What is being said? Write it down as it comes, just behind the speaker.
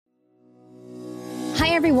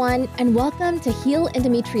Hi, everyone, and welcome to Heal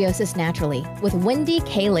Endometriosis Naturally with Wendy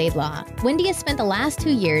K. Laidlaw. Wendy has spent the last 2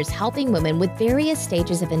 years helping women with various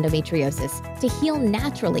stages of endometriosis to heal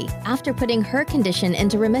naturally after putting her condition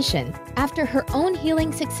into remission. After her own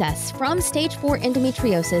healing success from stage 4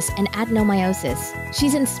 endometriosis and adenomyosis,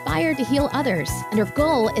 she's inspired to heal others, and her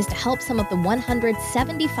goal is to help some of the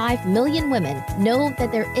 175 million women know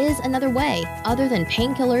that there is another way other than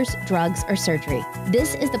painkillers, drugs, or surgery.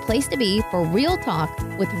 This is the place to be for real talk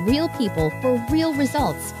with real people for real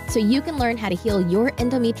results, so you can learn how to heal your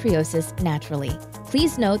endometriosis naturally.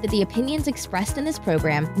 Please note that the opinions expressed in this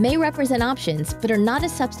program may represent options, but are not a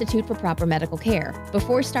substitute for proper medical care.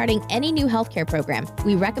 Before starting any new healthcare program,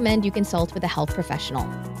 we recommend you consult with a health professional.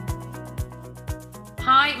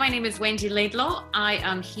 Hi, my name is Wendy Laidlaw. I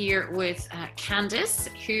am here with Candace,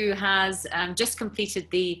 who has just completed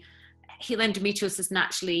the Heal Endometriosis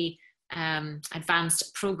Naturally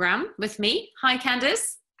advanced program with me. Hi,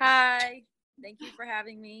 Candace. Hi, thank you for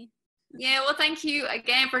having me. Yeah, well, thank you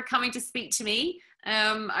again for coming to speak to me.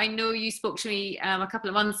 I know you spoke to me a couple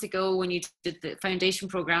of months ago when you did the foundation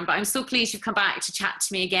program, but I'm so pleased you've come back to chat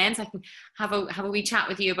to me again, so I can have a wee chat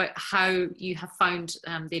with you about how you have found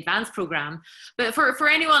the advanced program. But for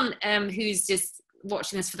anyone who's just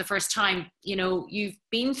watching this for the first time, you know, you've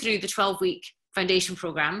been through the 12-week foundation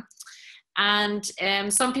program. And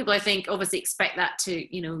some people, I think, obviously expect that to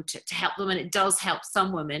help them, and it does help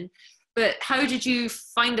some women. But how did you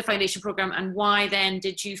find the foundation program, and why then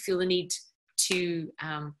did you feel the need to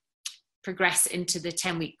progress into the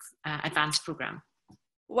 10-week advanced program?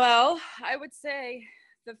 Well, I would say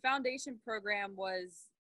the foundation program was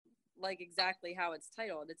like exactly how it's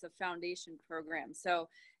titled. It's a foundation program. So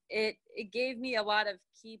it gave me a lot of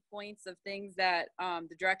key points of things that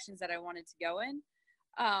the directions that I wanted to go in.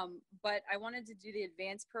 But I wanted to do the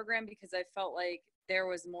advanced program because I felt like there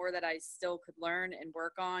was more that I still could learn and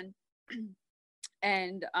work on.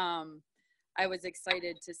 And I was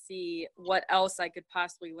excited to see what else I could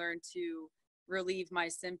possibly learn to relieve my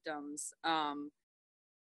symptoms.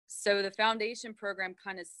 So the foundation program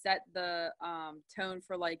kind of set the tone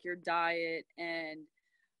for like your diet and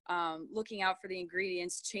looking out for the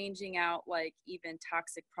ingredients, changing out like even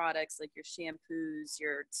toxic products like your shampoos,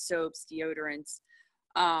 your soaps, deodorants,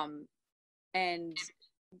 and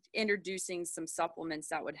introducing some supplements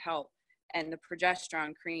that would help, and the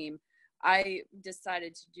progesterone cream. I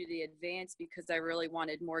decided to do the advanced because I really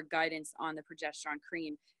wanted more guidance on the progesterone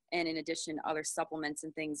cream, and in addition, other supplements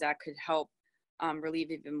and things that could help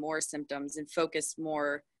relieve even more symptoms and focus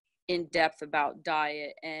more in depth about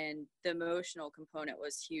diet. And the emotional component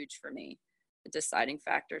was huge for me, a deciding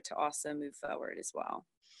factor to also move forward as well.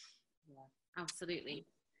 Yeah, absolutely.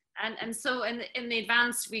 And so in the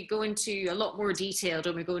advanced, we go into a lot more detailed,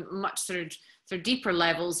 and we go much sort of deeper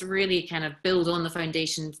levels, really kind of build on the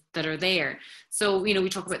foundations that are there. So, you know, we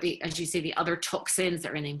talk about as you say, the other toxins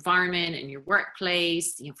that are in the environment, in your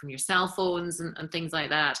workplace, you know, from your cell phones and things like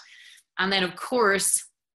that. And then, of course,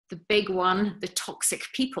 the big one, the toxic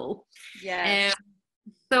people. Yeah.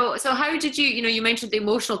 So how did you mentioned the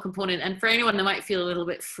emotional component, and for anyone that might feel a little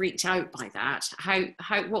bit freaked out by that,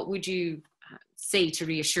 what would you say to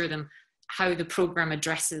reassure them how the program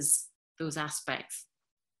addresses those aspects?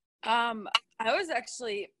 I was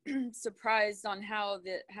actually surprised on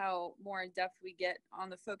how more in depth we get on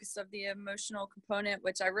the focus of the emotional component,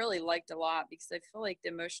 which I really liked a lot, because I feel like the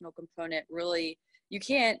emotional component really, you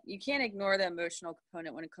can't ignore the emotional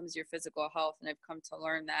component when it comes to your physical health, and I've come to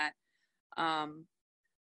learn that.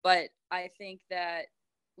 But I think that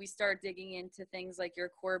we start digging into things like your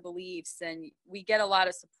core beliefs, and we get a lot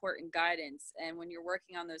of support and guidance. And when you're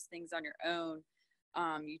working on those things on your own,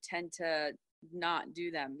 you tend to not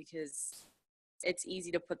do them because it's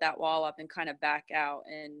easy to put that wall up and kind of back out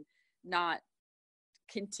and not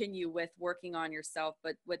continue with working on yourself.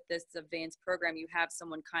 But with this advanced program, you have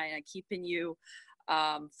someone kind of keeping you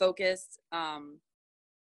focused,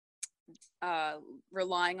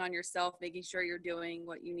 relying on yourself, making sure you're doing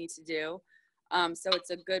what you need to do. So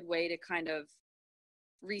it's a good way to kind of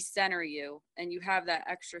recenter you, and you have that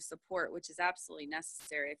extra support, which is absolutely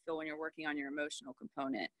necessary, I feel, when you're working on your emotional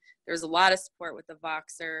component. There's a lot of support with the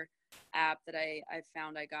Voxer app that I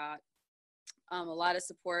found I got. A lot of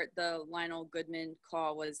support. The Lionel Goodman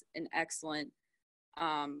call was an excellent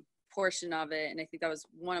portion of it, and I think that was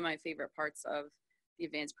one of my favorite parts of the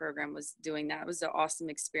advanced program, was doing that. It was an awesome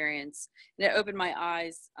experience, and it opened my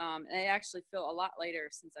eyes, and I actually feel a lot lighter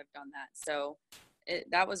since I've done that. So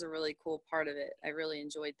that was a really cool part of it. I really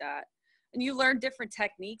enjoyed that. And you learn different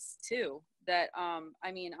techniques too that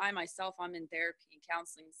I mean, I myself, I'm in therapy and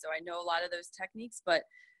counseling, so I know a lot of those techniques, but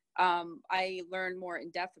I learned more in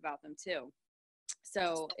depth about them too.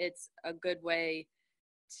 So it's a good way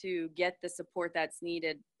to get the support that's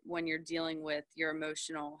needed when you're dealing with your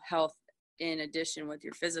emotional health in addition with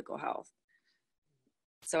your physical health.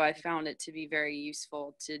 So I found it to be very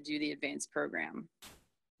useful to do the advanced program.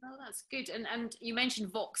 Oh, that's good. And you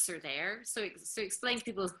mentioned Voxer there. So explain to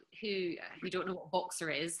people who don't know what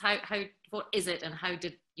Voxer is. What is it, and how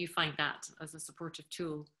did you find that as a supportive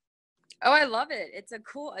tool? Oh, I love it.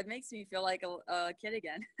 It makes me feel like a kid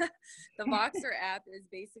again. The Voxer app is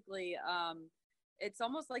basically, it's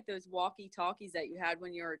almost like those walkie-talkies that you had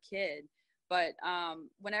when you were a kid. But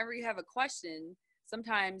whenever you have a question,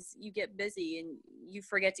 sometimes you get busy and you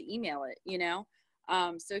forget to email it, you know?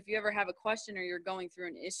 So if you ever have a question or you're going through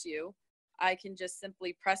an issue, I can just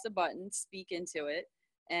simply press a button, speak into it,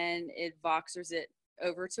 and it Voxers it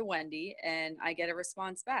over to Wendy, and I get a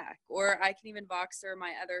response back. Or I can even Voxer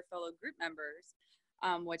my other fellow group members,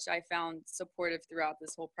 which I found supportive throughout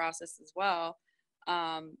this whole process as well.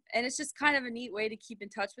 And it's just kind of a neat way to keep in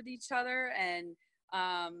touch with each other, and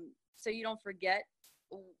so you don't forget,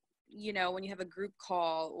 you know, when you have a group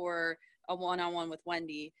call or a one-on-one with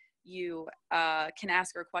Wendy, you can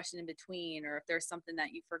ask her a question in between, or if there's something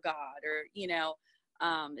that you forgot, or, you know,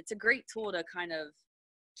 it's a great tool to kind of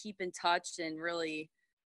keep in touch and really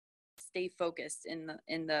stay focused in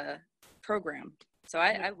the program. So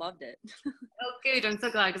I loved it. Oh, good. I'm so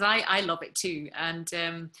glad, because I love it too. And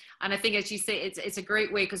I think, as you say, it's a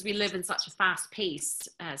great way, because we live in such a fast-paced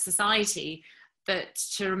society, that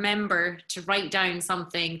to remember to write down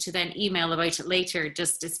something to then email about it later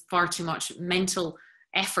just is far too much mental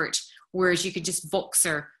effort, whereas you could just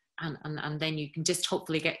Voxer and then you can just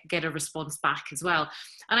hopefully get a response back as well.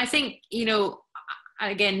 And I think, you know,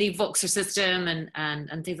 again, the Voxer system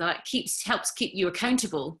and things like that helps keep you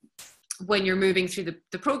accountable when you're moving through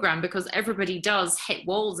the program, because everybody does hit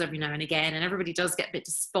walls every now and again, and everybody does get a bit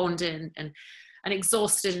despondent and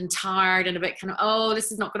exhausted and tired and a bit kind of, oh,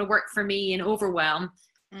 this is not going to work for me, and overwhelm.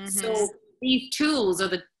 Mm-hmm. So these tools are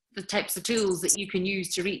the types of tools that you can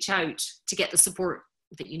use to reach out to get the support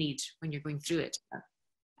that you need when you're going through it.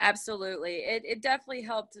 Absolutely. It definitely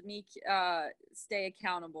helped me stay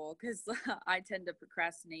accountable, because I tend to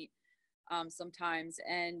procrastinate sometimes.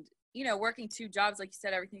 And, you know, working 2 jobs, like you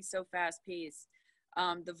said, everything's so fast paced.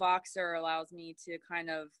 The Voxer allows me to kind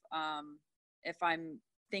of, if I'm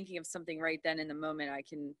thinking of something right then in the moment, I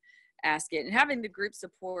can ask it. And having the group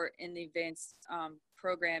support in the advanced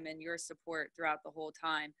program and your support throughout the whole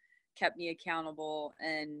time kept me accountable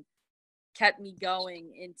and kept me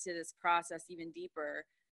going into this process even deeper.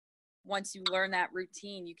 Once you learn that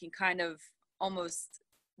routine, you can kind of almost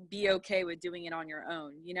be okay with doing it on your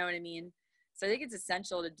own. You know what I mean? So I think it's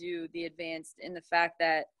essential to do the advanced, in the fact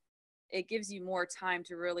that it gives you more time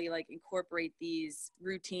to really like incorporate these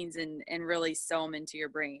routines and really sew them into your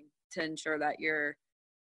brain to ensure that you're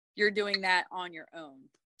doing that on your own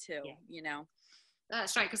too, yeah. You know?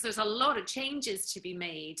 That's right, because there's a lot of changes to be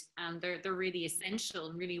made, and they're really essential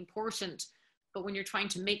and really important. But when you're trying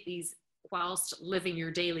to make these whilst living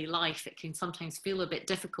your daily life, it can sometimes feel a bit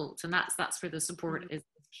difficult, and that's where the support is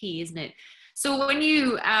key, isn't it? So when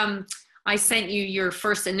you I sent you your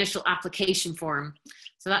first initial application form,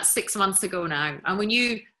 so that's 6 months ago now, and when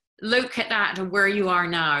you look at that and where you are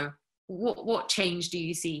now, what change do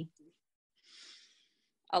you see?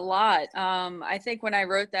 A lot. I think when I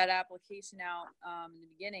wrote that application out in the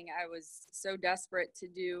beginning, I was so desperate to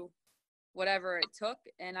do whatever it took,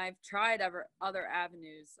 and I've tried other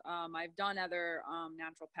avenues. I've done other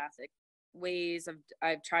naturopathic ways.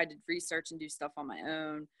 I've tried to research and do stuff on my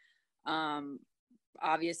own.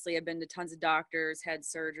 Obviously, I've been to tons of doctors, had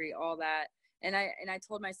surgery, all that, and I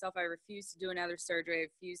told myself I refused to do another surgery. I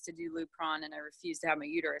refused to do Lupron, and I refused to have my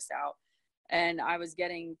uterus out. And I was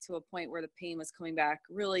getting to a point where the pain was coming back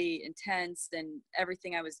really intense, and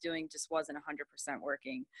everything I was doing just wasn't 100%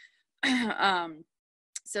 working.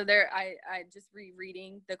 So there, I just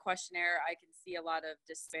rereading the questionnaire, I can see a lot of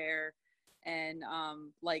despair and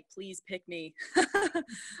like, please pick me.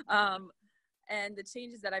 And the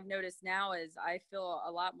changes that I've noticed now is I feel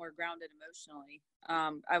a lot more grounded emotionally.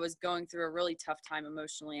 I was going through a really tough time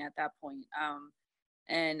emotionally at that point.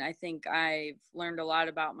 And I think I've learned a lot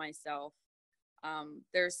about myself.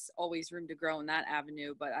 There's always room to grow in that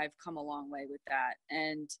avenue, but I've come a long way with that.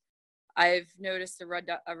 And I've noticed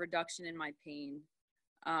a reduction in my pain.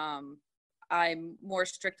 I'm more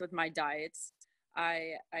strict with my diets.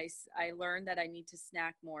 I learned that I need to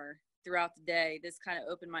snack more throughout the day. This kind of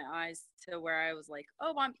opened my eyes to where I was like,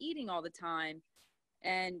 oh, I'm eating all the time.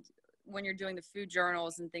 And when you're doing the food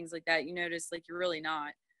journals and things like that, you notice like you're really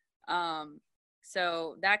not.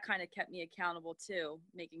 So that kind of kept me accountable too,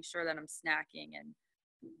 making sure that I'm snacking and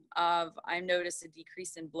I've noticed a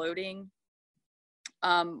decrease in bloating.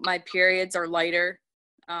 My periods are lighter.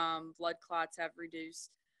 Blood clots have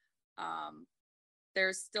reduced.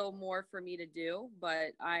 There's still more for me to do,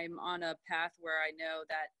 but I'm on a path where I know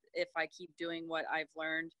that if I keep doing what I've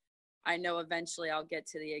learned, I know eventually I'll get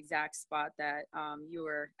to the exact spot that you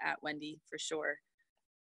were at, Wendy, for sure.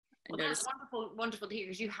 Well, that's wonderful, wonderful to hear,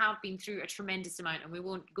 because you have been through a tremendous amount, and we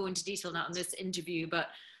won't go into detail now in this interview, but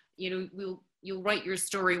you know, you'll write your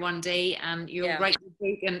story one day, and you'll write your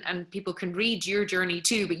book, and people can read your journey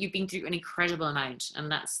too, but you've been through an incredible amount, and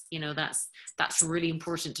that's, you know, that's really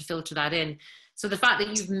important to filter that in. So the fact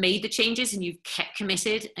that you've made the changes and you've kept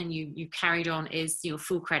committed and you carried on is, you know,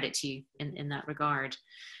 full credit to you in that regard.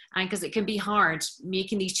 And because it can be hard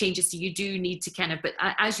making these changes, so you do need to kind of, but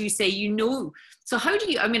as you say, you know, so how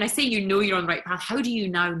do you, I mean, I say you know you're on the right path, how do you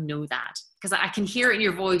now know that? Because I can hear it in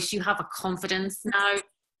your voice, you have a confidence now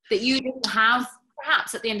that you didn't have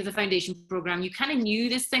perhaps at the end of the foundation program. You kind of knew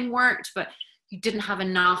this thing worked, but you didn't have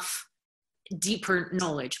enough deeper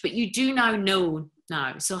knowledge, but you do now know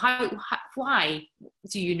now. So why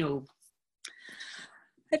do you know?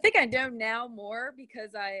 I think I know now more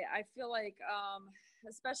because I feel like,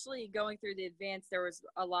 especially going through the advanced, there was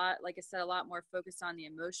a lot, like I said, a lot more focus on the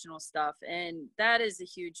emotional stuff. And that is a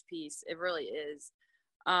huge piece. It really is.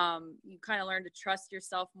 You kind of learn to trust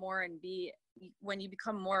yourself more, and when you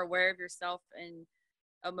become more aware of yourself and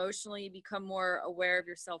emotionally, you become more aware of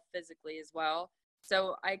yourself physically as well.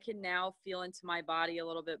 So I can now feel into my body a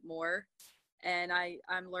little bit more, and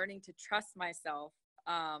I'm learning to trust myself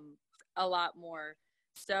a lot more.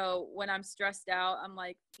 So when I'm stressed out, I'm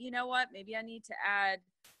like, you know what, maybe I need to add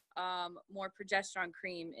more progesterone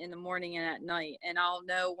cream in the morning and at night, and I'll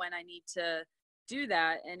know when I need to do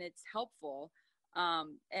that, and it's helpful.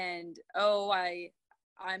 And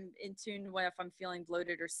I'm in tune when, if I'm feeling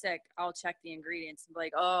bloated or sick, I'll check the ingredients and be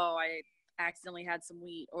like, oh, I accidentally had some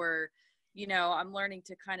wheat, or, you know, I'm learning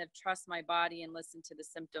to kind of trust my body and listen to the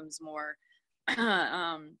symptoms more,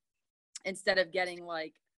 instead of getting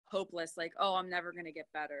like hopeless, like, oh, I'm never going to get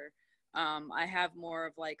better. I have more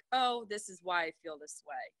of like, oh, this is why I feel this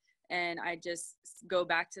way. And I just go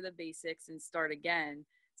back to the basics and start again.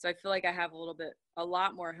 So I feel like I have a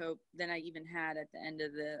lot more hope than I even had at the end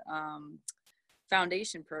of the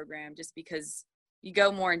foundation program, just because you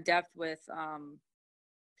go more in depth with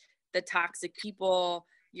the toxic people,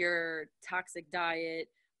 your toxic diet,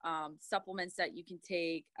 supplements that you can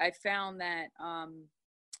take. I found that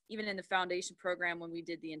even in the foundation program, when we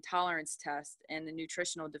did the intolerance test and the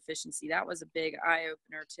nutritional deficiency, that was a big eye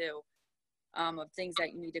opener too, of things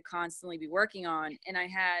that you need to constantly be working on. And I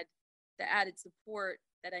had the added support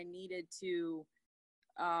that I needed to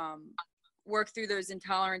work through those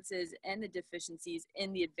intolerances and the deficiencies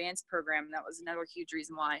in the advanced program. And that was another huge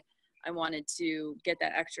reason why I wanted to get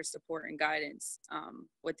that extra support and guidance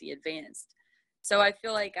with the advanced. So I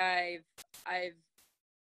feel like I'm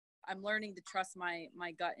learning to trust my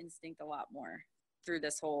gut instinct a lot more through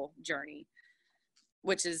this whole journey,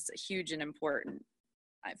 which is huge and important,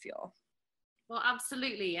 I feel. Well,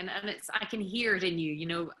 absolutely. And I can hear it in you, you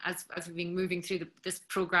know, as we've been moving through this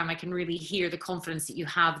program, I can really hear the confidence that you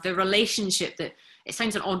have, the relationship that, it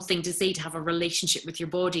sounds an odd thing to say, to have a relationship with your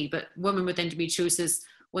body, but women with endometriosis,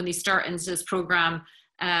 when they start into this program,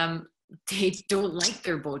 they don't like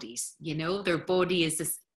their bodies, you know, their body is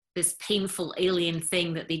this painful alien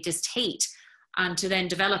thing that they just hate. And to then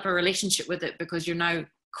develop a relationship with it, because you're now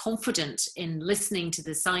confident in listening to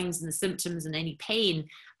the signs and the symptoms and any pain,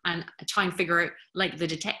 and try and figure out, like the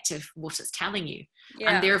detective, what it's telling you.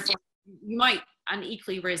 Yeah. And therefore you might, and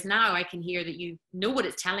equally, whereas now I can hear that you know what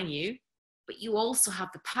it's telling you, but you also have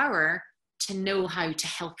the power to know how to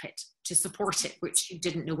help it, to support it, which you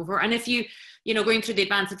didn't know before. And if you know, going through the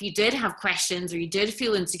advance, if you did have questions, or you did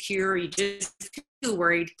feel insecure, or you did feel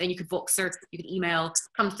worried, then you could Voxer, you could email,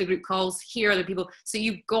 come to the group calls, hear other people. So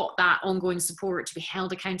you've got that ongoing support to be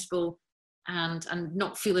held accountable and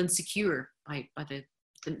not feel insecure by the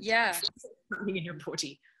yeah in your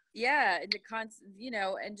body. Yeah, and you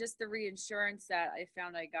know, and just the reassurance that I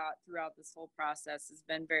found I got throughout this whole process has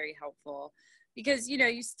been very helpful, because, you know,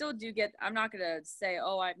 you still do get, I'm not going to say,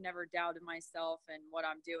 oh, I've never doubted myself and what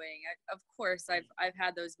I'm doing. Of course, I've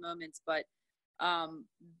had those moments, but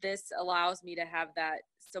this allows me to have that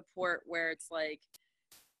support where it's like,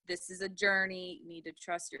 this is a journey. You need to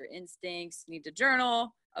trust your instincts, you need to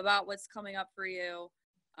journal about what's coming up for you.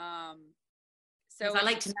 So I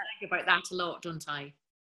like to nag about that a lot, don't I?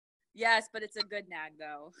 Yes, but it's a good nag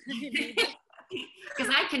though.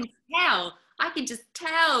 Because I can just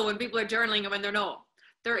tell when people are journaling and when they're not.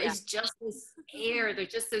 There is just this air, there's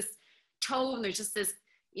just this tone, there's just this,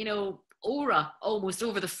 you know, aura almost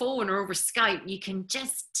over the phone or over Skype. You can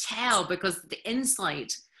just tell because the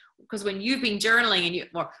insight, because when you've been journaling and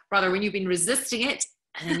or rather when you've been resisting it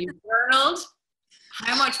and then you've journaled,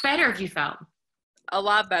 how much better have you felt? A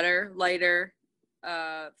lot better, lighter,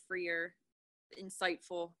 freer,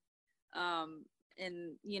 insightful.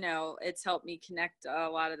 And, you know, it's helped me connect a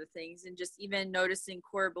lot of the things, and just even noticing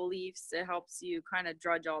core beliefs, it helps you kind of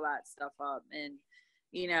drudge all that stuff up. And,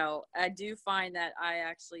 you know, I do find that I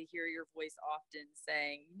actually hear your voice often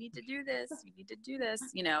saying, you need to do this, you need to do this,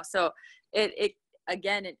 you know. So it's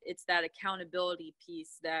that accountability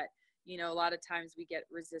piece that, you know, a lot of times we get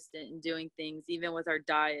resistant in doing things, even with our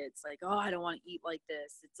diets, like, oh, I don't want to eat like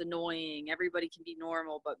this, it's annoying, everybody can be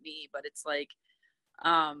normal but me. But it's like,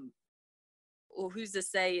 well, who's to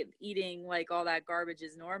say eating like all that garbage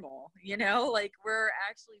is normal? You know, like, we're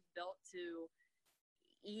actually built to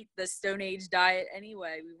eat the Stone Age diet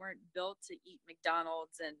anyway. We weren't built to eat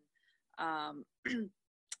McDonald's and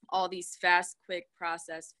all these fast, quick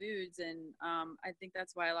processed foods. And I think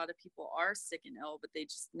that's why a lot of people are sick and ill, but they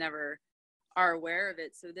just never are aware of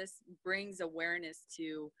it. So this brings awareness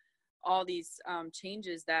to all these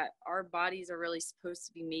changes that our bodies are really supposed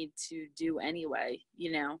to be made to do anyway,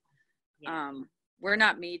 you know. Yeah. We're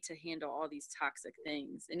not made to handle all these toxic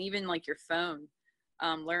things. And even like your phone,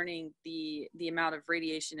 learning the amount of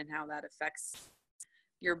radiation and how that affects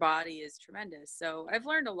your body is tremendous. So I've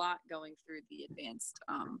learned a lot going through the advanced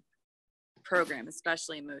program,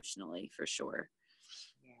 especially emotionally, for sure.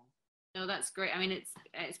 No, that's great. I mean,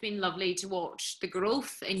 it's been lovely to watch the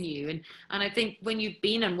growth in you, and I think when you've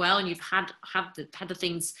been unwell and you've had the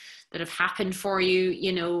things that have happened for you,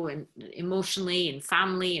 you know, and emotionally and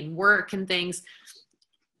family and work and things,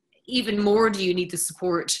 even more do you need the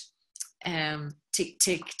support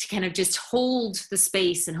to kind of just hold the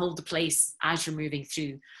space and hold the place as you're moving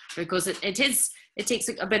through, because it takes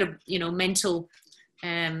a bit of, you know, mental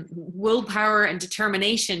willpower and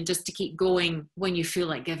determination just to keep going when you feel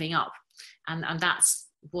like giving up. And that's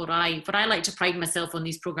what I like to pride myself on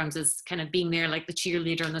these programs, is kind of being there like the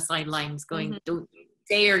cheerleader on the sidelines going, mm-hmm. Don't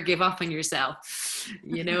dare give up on yourself.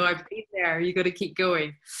 You know, I've been there, you got to keep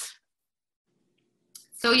going.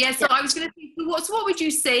 So yeah, so I was going to say, so what would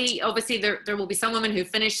you say? Obviously there will be some women who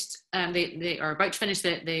finished, they are about to finish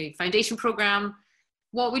the foundation program.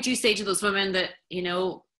 What would you say to those women that, you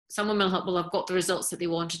know, some women will have got the results that they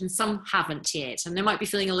wanted and some haven't yet, and they might be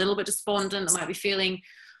feeling a little bit despondent, they might be feeling,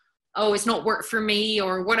 oh, it's not worked for me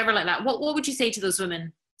or whatever like that. What would you say to those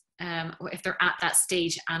women if they're at that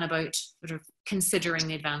stage and about sort of considering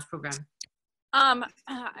the advanced program? I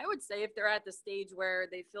would say if they're at the stage where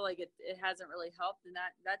they feel like it hasn't really helped, then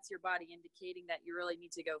that's your body indicating that you really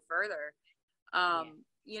need to go further.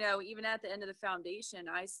 You know, even at the end of the foundation,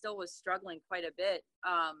 I still was struggling quite a bit.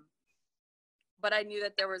 But I knew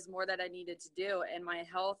that there was more that I needed to do. And my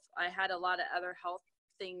health, I had a lot of other health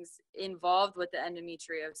things involved with the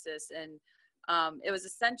endometriosis, and it was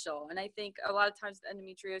essential. And I think a lot of times with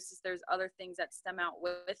endometriosis, there's other things that stem out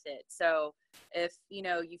with it. So if, you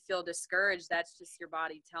know, you feel discouraged, that's just your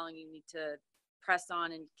body telling you need to press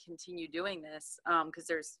on and continue doing this, because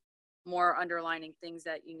there's more underlining things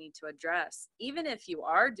that you need to address. Even if you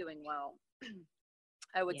are doing well,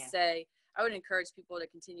 I would say, I would encourage people to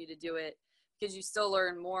continue to do it, because you still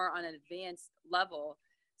learn more on an advanced level.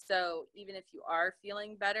 So even if you are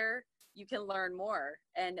feeling better, you can learn more,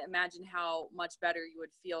 and imagine how much better you would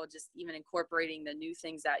feel just even incorporating the new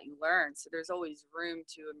things that you learn. So there's always room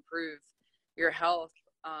to improve your health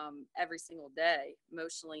every single day,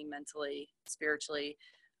 emotionally, mentally, spiritually.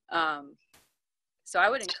 So I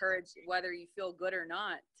would encourage, whether you feel good or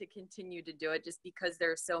not, to continue to do it, just because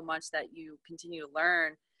there's so much that you continue to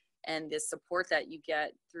learn, and the support that you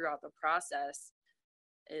get throughout the process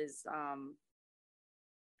is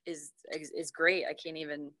great. I can't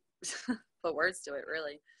even put words to it,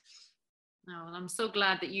 really. Oh, well, I'm so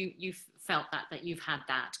glad that you've felt that you've had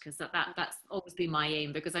that, because that's always been my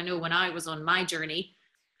aim. Because I know when I was on my journey,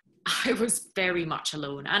 I was very much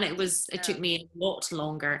alone, and it took me a lot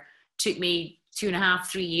longer. It took me 2.5,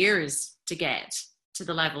 3 years to get to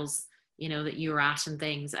the levels, you know, that you were at and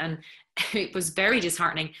things, and it was very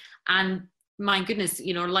disheartening. And my goodness,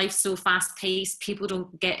 you know, life's so fast paced. People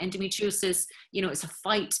don't get endometriosis. You know, it's a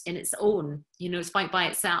fight in its own, you know, it's a fight by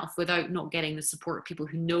itself without not getting the support of people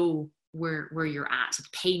who know where you're at, the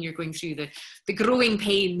pain you're going through, the growing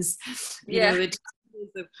pains, you know,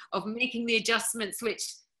 the of making the adjustments, which,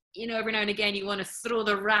 you know, every now and again you want to throw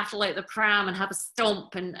the rattle out the pram and have a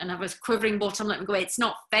stomp and have a quivering bottom lip and go, it's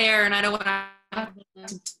not fair, and I don't want to have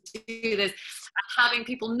to do this. Having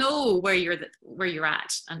people know where you're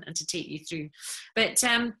at and to take you through. But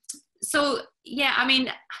So yeah, I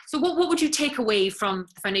mean, so what would you take away from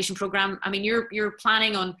the foundation program? I mean, you're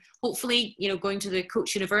planning on hopefully, you know, going to the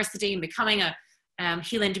Coach University and becoming a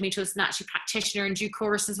Heal Endometriosis Naturally practitioner in due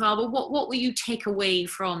course as well. But what will you take away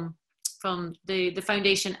from the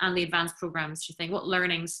foundation and the advanced programs, do you think? What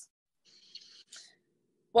learnings?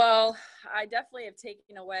 Well, I definitely have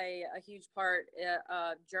taken away a huge part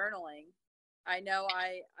of journaling. I know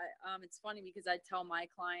it's funny because I tell my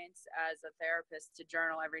clients as a therapist to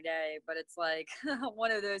journal every day, but it's like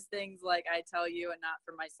one of those things like I tell you and not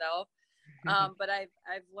for myself. But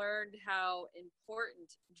I've learned how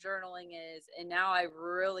important journaling is, and now I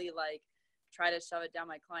really like try to shove it down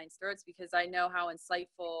my clients' throats because I know how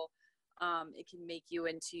insightful it can make you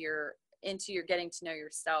into your getting to know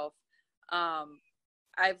yourself.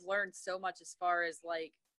 I've learned so much as far as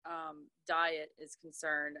like diet is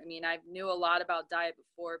concerned. I mean, I knew a lot about diet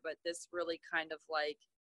before, but this really kind of like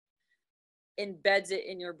embeds it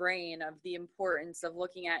in your brain of the importance of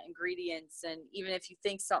looking at ingredients. And even if you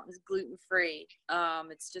think something's gluten-free,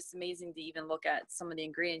 it's just amazing to even look at some of the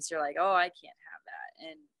ingredients. You're like, oh, I can't have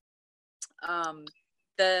that. And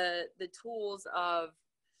the tools of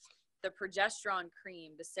the progesterone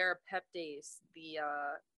cream, the serapeptase,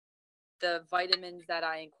 the vitamins that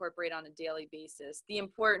I incorporate on a daily basis, the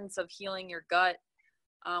importance of healing your gut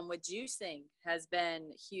with juicing has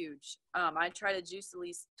been huge. I try to juice at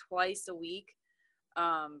least twice a week.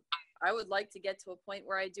 I would like to get to a point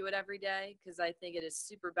where I do it every day because I think it is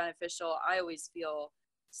super beneficial. I always feel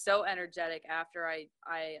so energetic after I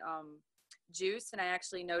juice, and I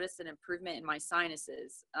actually noticed an improvement in my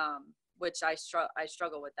sinuses, which I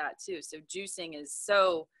struggle with that too. So juicing is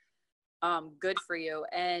so good for you.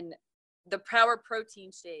 And the Power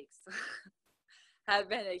Protein shakes have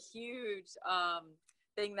been a huge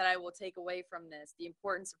thing that I will take away from this. The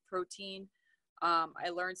importance of protein. I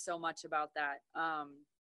learned so much about that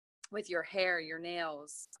with your hair, your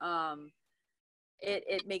nails.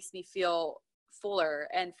 It makes me feel fuller.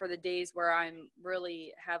 And for the days where I'm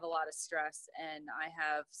really have a lot of stress and I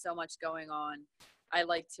have so much going on, I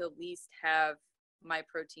like to at least have my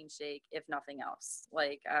protein shake, if nothing else.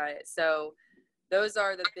 So those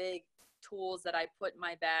are the big tools that I put in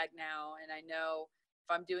my bag now. And I know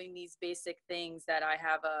if I'm doing these basic things that I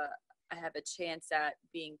have a chance at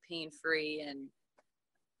being pain-free, and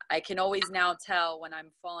I can always now tell when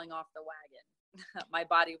I'm falling off the wagon. My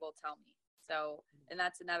body will tell me. So, and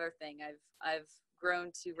that's another thing. I've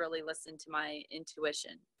grown to really listen to my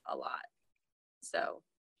intuition a lot. So.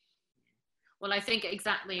 Well, I think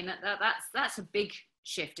exactly. And that's a big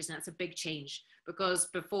shift, isn't it? It's a big change, because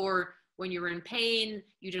before, when you were in pain,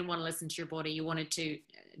 you didn't want to listen to your body. You wanted to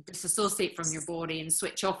disassociate from your body and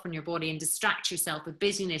switch off from your body and distract yourself with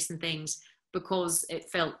busyness and things because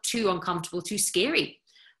it felt too uncomfortable, too scary.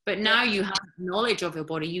 But now you have knowledge of your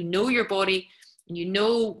body. You know your body, and you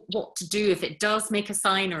know what to do if it does make a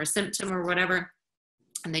sign or a symptom or whatever.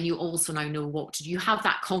 And then you also now know what to do. You have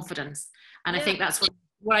that confidence. And I think that's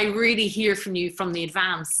what I really hear from you from the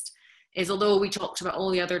advanced is, although we talked about all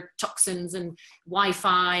the other toxins and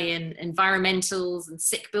Wi-Fi and environmentals and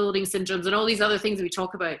sick building syndromes and all these other things that we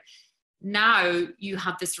talk about, now you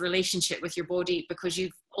have this relationship with your body because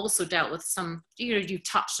you've also dealt with some, you've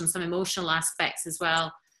touched on some emotional aspects as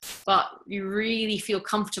well, but you really feel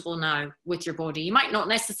comfortable now with your body. You might not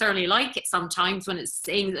necessarily like it sometimes when it's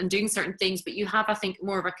saying and doing certain things, but you have, I think,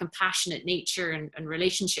 more of a compassionate nature and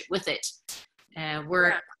relationship with it,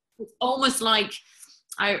 where it's almost like,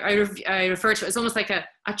 I refer to it as almost like a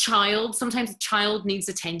child. Sometimes a child needs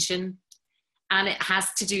attention and it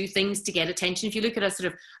has to do things to get attention. If you look at a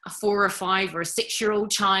sort of a 4 or 5 or a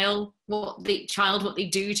 6-year-old child, what they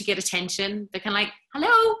do to get attention, they're kind of like,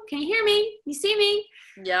 hello, can you hear me? You see me?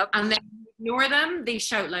 Yep. And then ignore them, they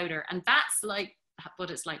shout louder. And that's like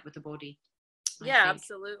what it's like with the body. Yeah,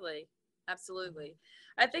 absolutely. Absolutely.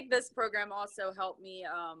 I think this program also helped me,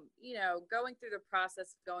 going through the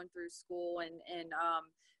process of going through school and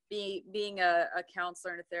being a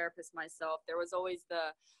counselor and a therapist myself. There was always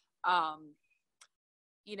the,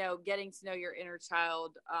 getting to know your inner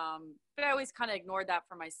child. But I always kind of ignored that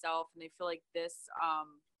for myself. And I feel like this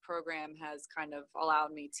program has kind of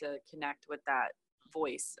allowed me to connect with that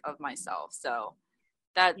voice of myself. So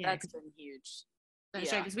that's been huge.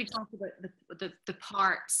 That's right, because we talked about the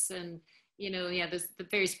parts and, there's the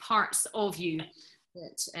various parts of you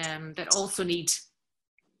that also need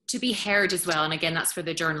to be heard as well. And again, that's where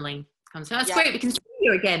the journaling comes. So that's great. We can see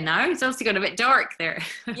you again now. It's also got a bit dark there.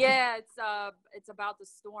 Yeah, it's about the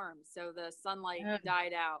storm. So the sunlight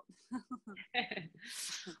died out.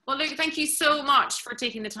 Well, look, thank you so much for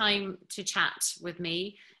taking the time to chat with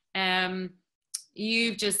me.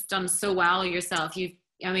 You've just done so well yourself. You've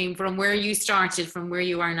I mean, from where you started, from where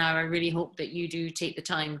you are now, I really hope that you do take the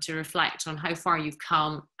time to reflect on how far you've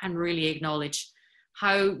come and really acknowledge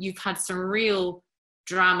how you've had some real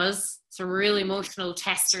dramas, some real emotional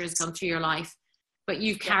testers come through your life, but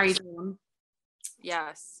you've carried on.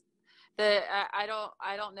 Yes. I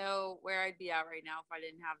don't know where I'd be at right now if I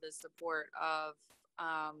didn't have the support of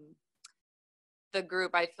the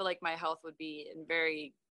group. I feel like my health would be in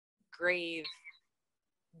very grave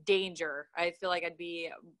danger. I feel like I'd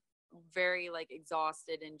be very like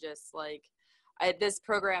exhausted, and just like this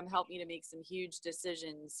program helped me to make some huge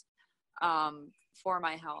decisions for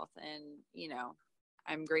my health, and you know,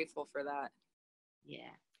 I'm grateful for that.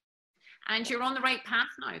 Yeah. And you're on the right path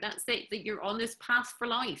now. That's it, that you're on this path for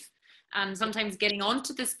life. And sometimes getting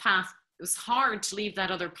onto this path, it was hard to leave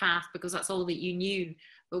that other path because that's all that you knew.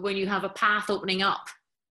 But when you have a path opening up,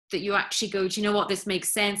 that you actually go, do you know what, this makes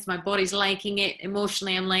sense. My body's liking it.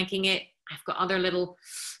 Emotionally, I'm liking it. I've got other little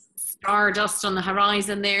stardust on the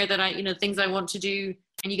horizon there that I, you know, things I want to do.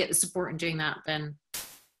 And you get the support in doing that, then.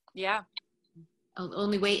 Yeah. The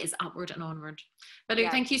only way is upward and onward. But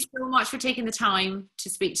thank you so much for taking the time to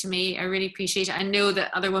speak to me. I really appreciate it. I know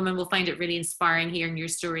that other women will find it really inspiring hearing your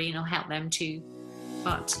story, and it'll help them too.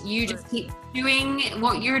 But you just keep doing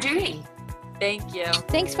what you're doing. Thank you.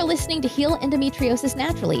 Thanks for listening to Heal Endometriosis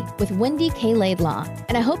Naturally with Wendy K. Laidlaw.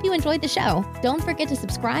 And I hope you enjoyed the show. Don't forget to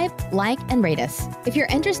subscribe, like, and rate us. If you're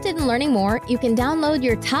interested in learning more, you can download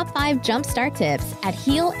your top 5 jumpstart tips at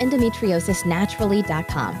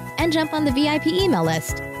healendometriosisnaturally.com and jump on the VIP email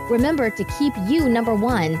list. Remember to keep you number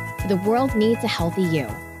one. The world needs a healthy you.